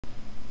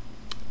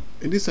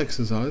In this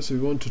exercise, we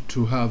wanted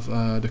to have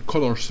the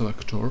color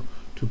selector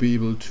to be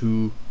able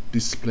to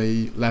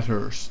display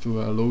letters,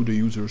 to allow the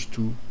users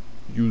to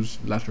use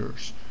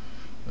letters.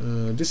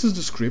 This is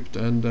the script,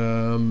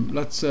 and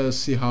let's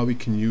see how we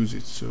can use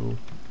it. So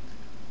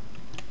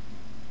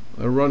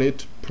I run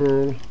it,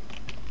 Perl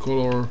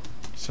color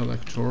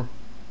selector.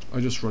 I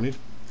just run it,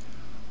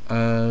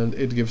 and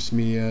it gives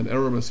me an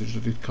error message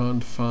that it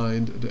can't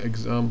find the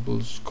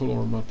examples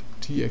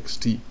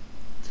color.txt.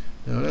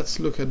 Now let's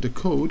look at the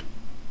code.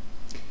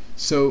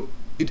 So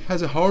it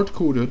has a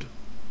hard-coded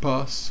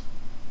pass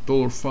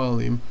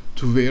 $filename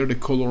to where the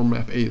color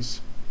map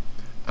is,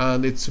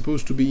 and it's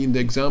supposed to be in the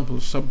example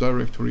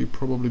subdirectory,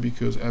 probably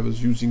because I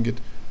was using it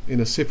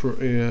in a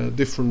separate,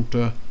 different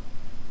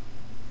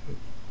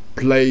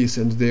place,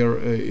 and there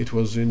it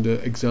was in the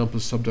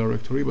example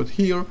subdirectory. But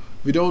here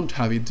we don't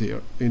have it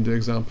there in the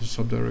example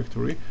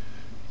subdirectory.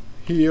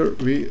 Here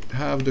we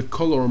have the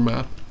color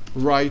map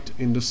right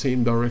in the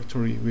same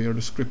directory where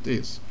the script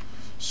is.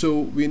 So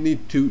we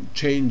need to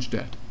change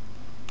that.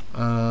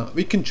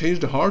 We can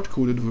change the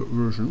hard-coded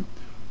version,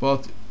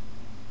 but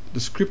the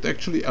script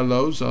actually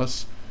allows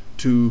us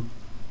to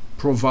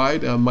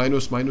provide a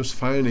 --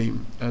 file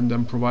name and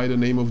then provide the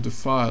name of the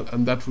file,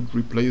 and that would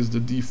replace the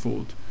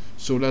default.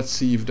 So let's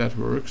see if that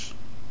works.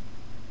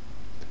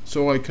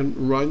 So I can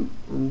run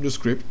the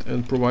script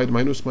and provide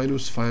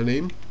 -- file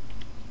name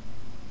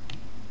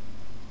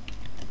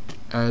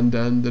and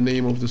then the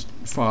name of this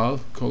file,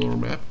 color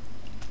map.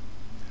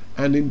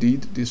 And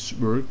indeed this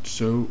worked.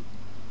 So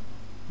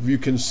you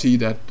can see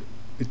that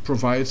it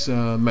provides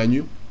a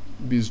menu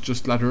with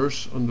just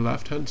letters on the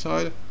left hand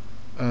side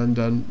and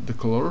then the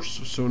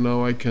colors. So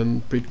now I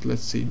can pick,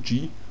 let's say,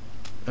 G,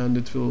 and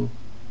it will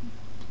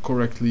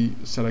correctly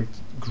select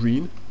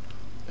green.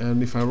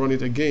 And if I run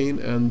it again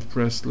and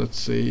press, let's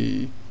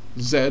say,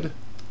 Z,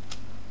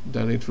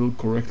 then it will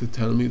correctly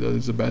tell me that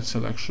it's a bad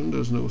selection.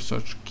 There's no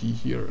such key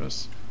here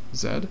as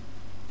Z.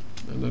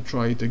 And I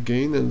try it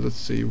again, and let's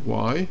say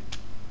Y,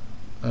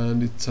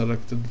 and it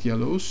selected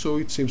yellow, so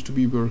it seems to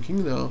be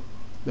working now.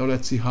 Now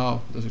let's see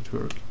how does it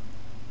work.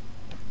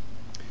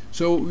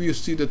 So you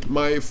see that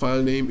my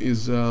file name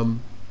is the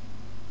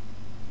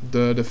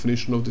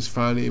definition of this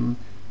file name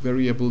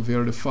variable,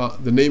 where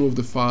the name of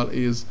the file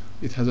is.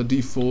 It has a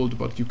default,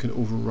 but you can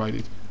override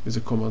it with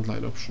a command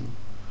line option.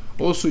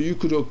 Also, you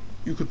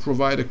could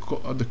provide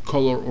the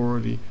color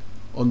already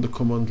on the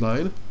command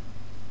line,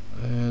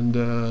 and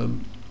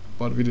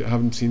but we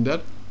haven't seen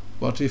that.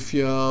 But if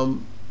you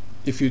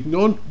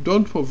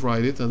don't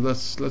provide it, and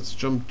let's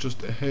jump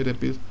just ahead a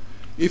bit.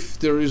 If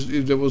there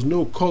was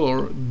no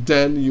color,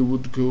 then you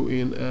would go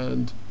in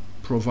and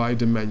provide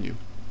the menu.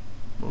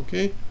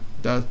 Okay,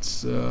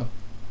 that's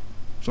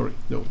sorry,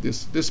 no,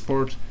 this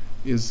part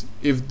is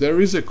if there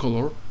is a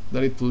color,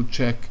 then it will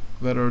check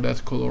whether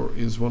that color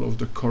is one of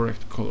the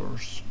correct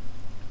colors.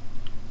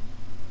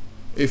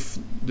 If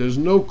there's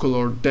no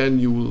color, then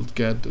you will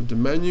get the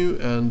menu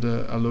and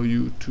allow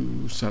you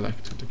to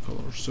select the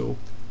color. So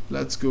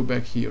let's go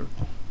back here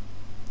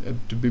at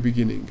the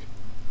beginning.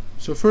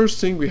 So first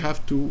thing, we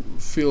have to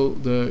fill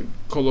the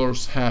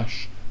colors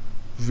hash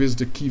with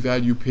the key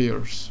value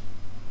pairs,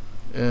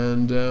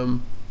 and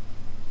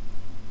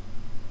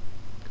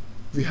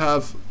we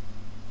have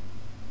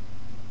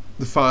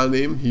the file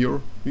name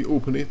here. We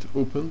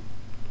open,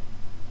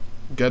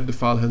 get the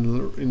file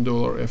handler in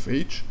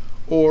 $fh,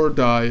 or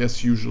die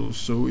as usual.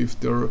 So if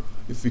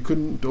we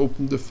couldn't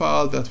open the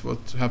file, that's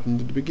what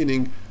happened at the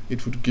beginning.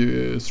 It would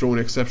throw an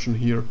exception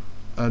here,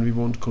 and we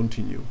won't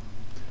continue.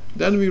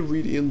 Then we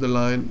read in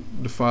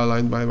the file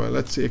line by line.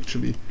 Let's say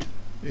actually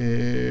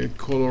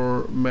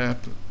color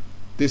map.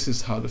 This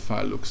is how the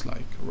file looks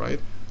like, right?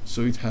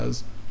 So it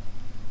has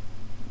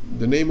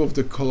the name of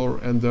the color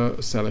and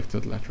the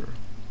selected letter.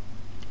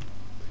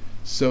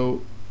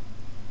 So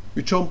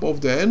we jump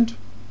off the end,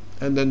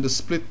 and then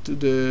split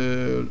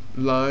the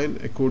line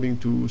according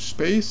to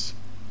space,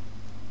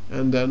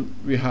 and then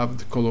we have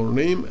the color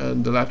name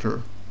and the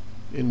letter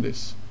in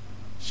this.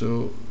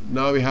 So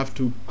now we have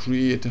to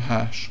create a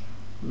hash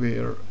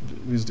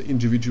with the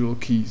individual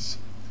keys.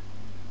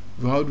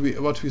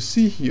 What we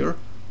see here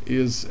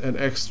is an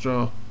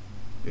extra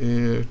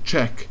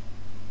check.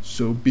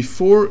 So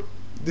before,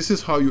 this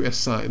is how you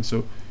assign.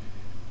 So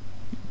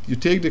you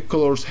take the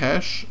colors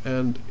hash,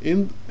 and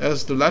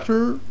as the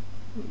letter,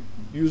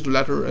 use the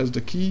letter as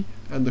the key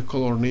and the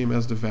color name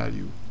as the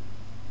value.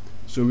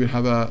 So we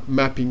have a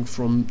mapping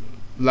from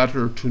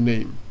letter to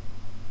name,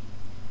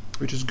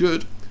 which is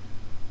good.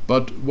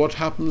 But what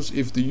happens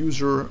if the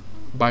user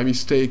by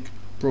mistake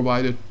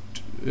provided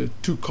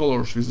two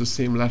colors with the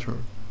same letter?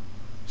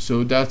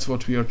 So that's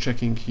what we are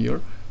checking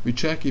here. We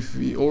check if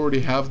we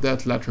already have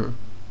that letter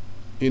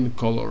in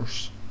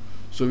colors.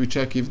 So we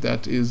check if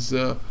that is,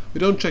 we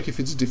don't check if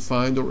it's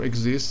defined or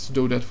exists,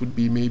 though that would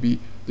be maybe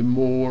the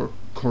more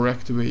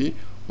correct way,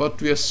 but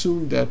we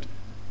assume that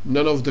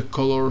none of the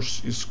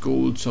colors is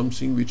called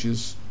something which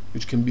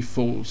can be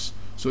false.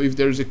 So if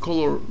there is a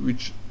color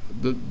which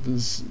the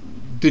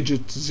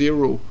digit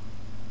 0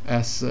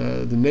 as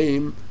the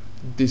name,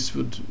 this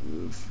would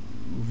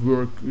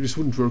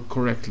wouldn't work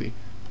correctly.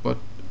 But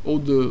all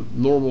the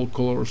normal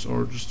colors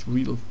are just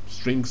real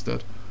strings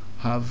that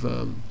have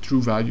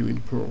true value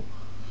in Perl.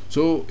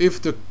 So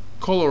if the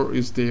color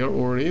is there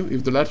already,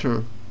 if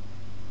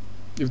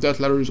that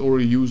letter is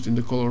already used in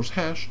the colors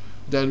hash,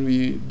 then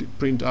we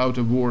print out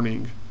a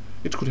warning.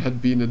 It could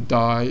have been a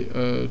die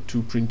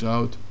to print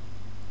out,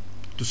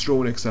 to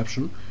throw an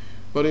exception,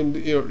 but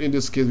in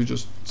this case we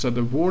just set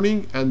a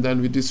warning, and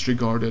then we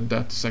disregarded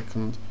that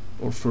second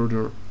or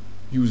further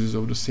uses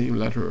of the same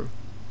letter.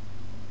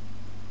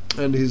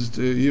 And here's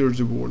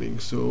the warning.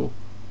 So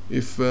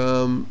if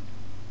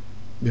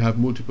we have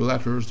multiple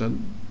letters,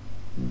 then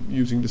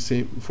using the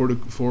same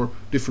for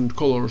different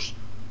colors,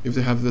 if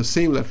they have the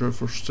same letter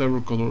for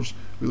several colors,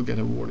 we'll get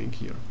a warning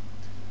here.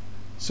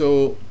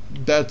 So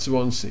that's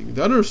one thing.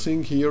 The other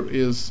thing here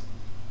is,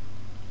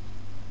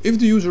 if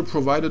the user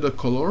provided a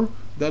color,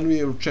 then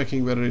we are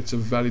checking whether it's a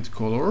valid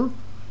color.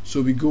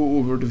 So we go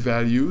over the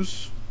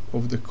values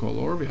of the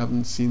color. We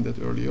haven't seen that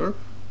earlier.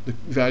 The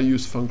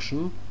values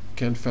function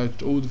can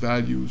fetch old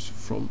values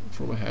from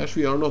a hash.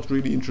 We are not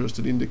really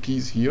interested in the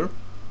keys here.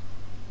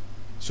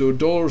 So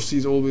 $C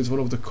is always one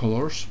of the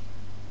colors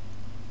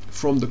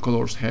from the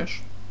colors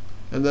hash,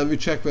 and then we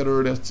check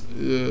whether that's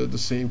the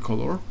same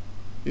color.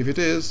 If it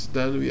is,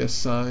 then we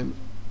assign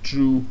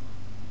true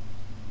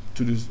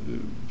to this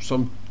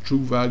some true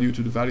value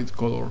to the valid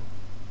color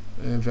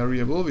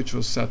variable, which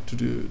was set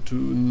to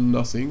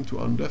nothing, to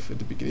undef at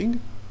the beginning,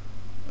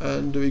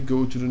 and we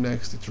go to the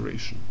next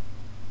iteration.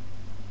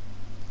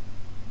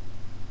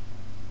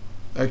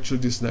 Actually,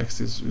 this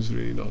next is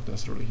really not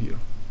necessarily here.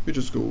 We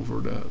just go over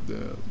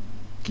the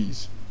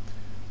keys.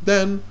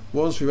 Then,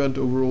 once we went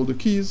over all the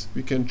keys,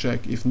 we can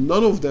check if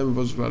none of them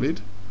was valid.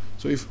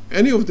 So if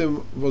any of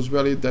them was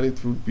valid, then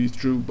it would be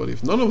true, but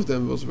if none of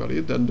them was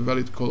valid, then the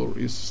valid color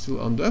is still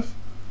undef.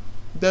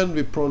 Then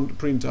we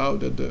print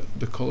out that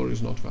the color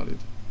is not valid,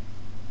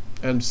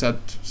 and set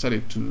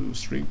it to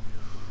string,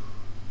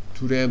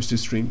 to the empty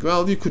string.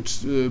 Well, you could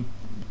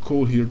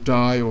call here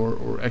die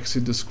or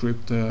exit the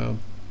script.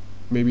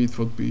 Maybe it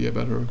would be a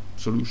better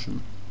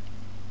solution.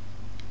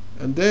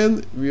 And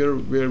then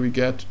where we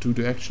get to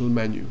the actual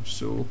menu.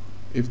 So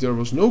if there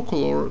was no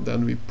color,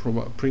 then we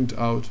print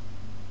out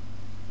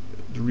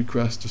the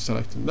request to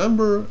select a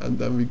number, and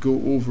then we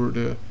go over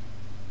the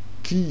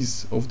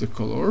keys of the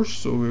colors.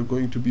 So we're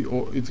going to be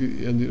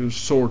and it is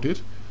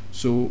sorted.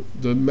 So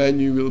the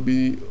menu will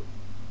be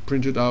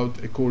printed out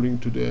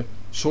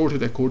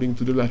sorted according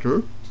to the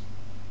letter,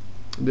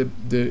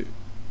 the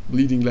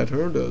leading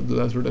letter, the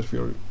letter that we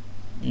are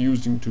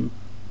using to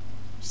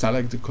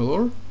select the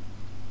color.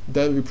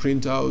 Then we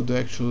print out the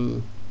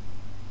actual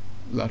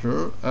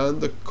letter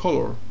and the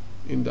color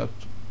in that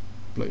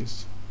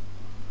place.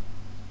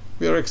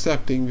 We are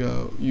accepting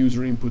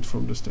user input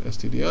from the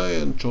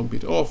stdi and chomp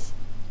it off.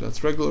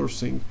 That's regular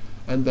thing.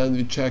 And then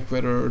we check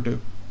whether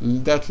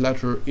that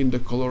letter in the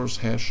colors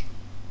hash,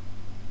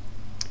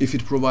 if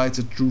it provides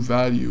a true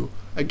value.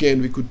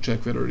 Again, we could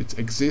check whether it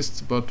exists,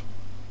 but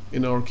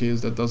in our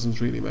case that doesn't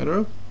really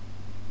matter,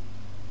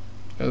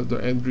 as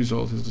the end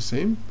result is the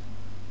same.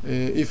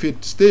 If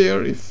it's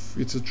there, if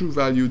it's a true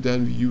value,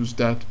 then we use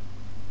that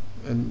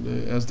and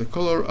as the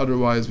color.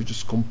 Otherwise, we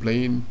just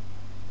complain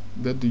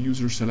that the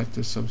user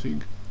selected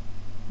something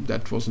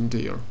that wasn't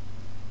there.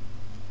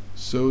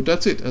 So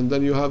that's it, and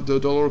then you have the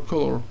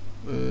 $color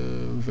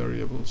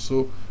variable.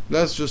 So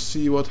let's just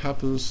see what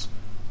happens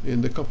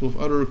in the couple of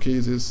other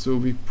cases. So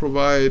we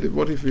provide,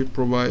 what if we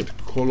provide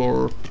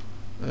color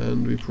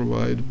and we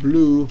provide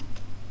blue?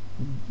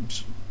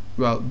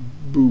 Well,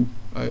 boo,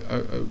 I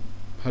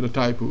had a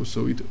typo,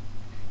 so it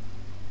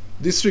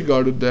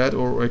disregarded that,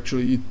 or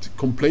actually it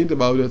complained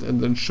about it and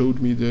then showed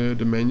me the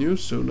menu.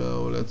 So now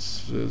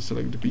let's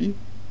select the B,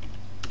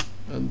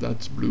 and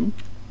that's blue.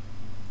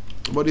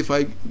 But if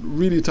I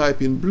really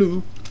type in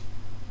blue,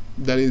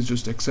 then it's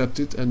just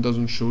accepted and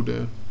doesn't show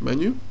the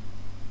menu.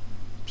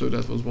 So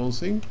that was one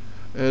thing.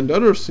 And the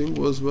other thing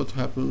was what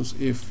happens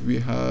if we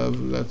have,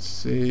 let's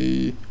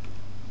say,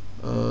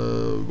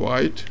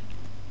 white,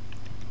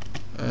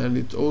 and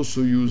it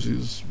also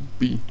uses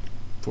B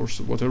for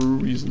whatever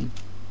reason,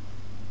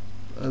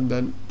 and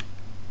then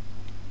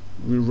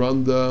we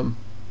run the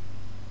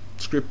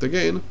script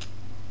again,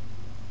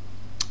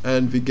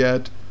 and we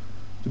get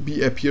the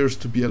B appears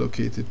to be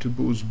allocated to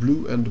both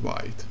blue and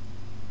white.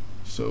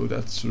 So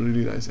that's a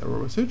really nice error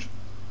message.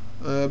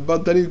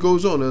 But then it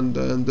goes on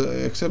and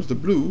accepts the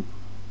blue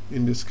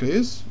in this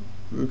case,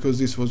 because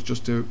this was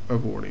just a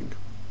warning.